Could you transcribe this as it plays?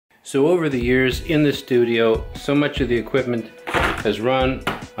So over the years in the studio, so much of the equipment has run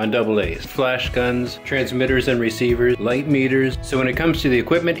on AA's. Flash guns, transmitters and receivers, light meters. So when it comes to the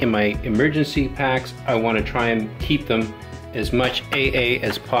equipment in my emergency packs, I want to try and keep them as much AA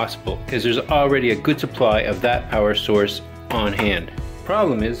as possible because there's already a good supply of that power source on hand.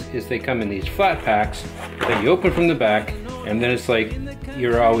 Problem is they come in these flat packs that you open from the back, and then it's like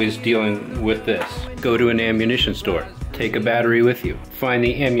you're always dealing with this. Go to an ammunition store, take a battery with you. Find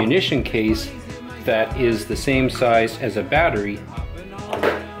the ammunition case that is the same size as a battery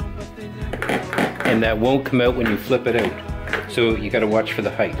and that won't come out when you flip it out. So you gotta watch for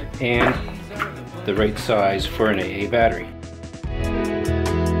the height and the right size for an AA battery.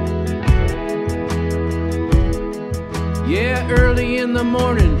 Yeah, early in the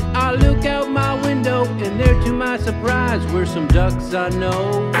morning, I look out my window, and there to my surprise were some ducks I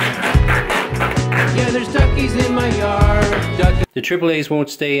know. Yeah, there's duckies in my yard. The AAAs won't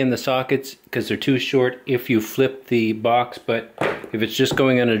stay in the sockets because they're too short if you flip the box, but if it's just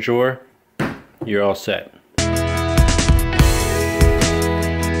going in a drawer, you're all set.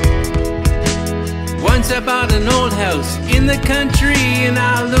 Once I bought an old house in the country, and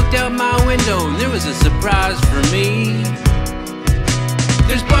I looked out my window and there was a surprise for me.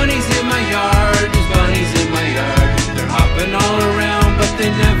 There's bunnies in my yard, there's bunnies in my yard. They're hopping all around but they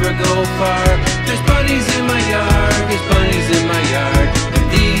never go far. There's bunnies in my yard, there's bunnies in my yard. And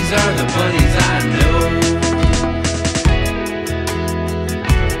these are the bunnies I know.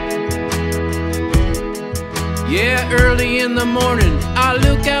 Yeah, early in the morning, I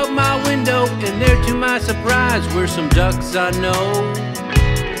look out my window, and there to my surprise were some ducks I know.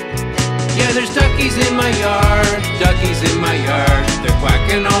 Yeah, there's duckies in my yard, duckies in my yard. They're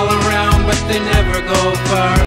quacking all around, but they never go far.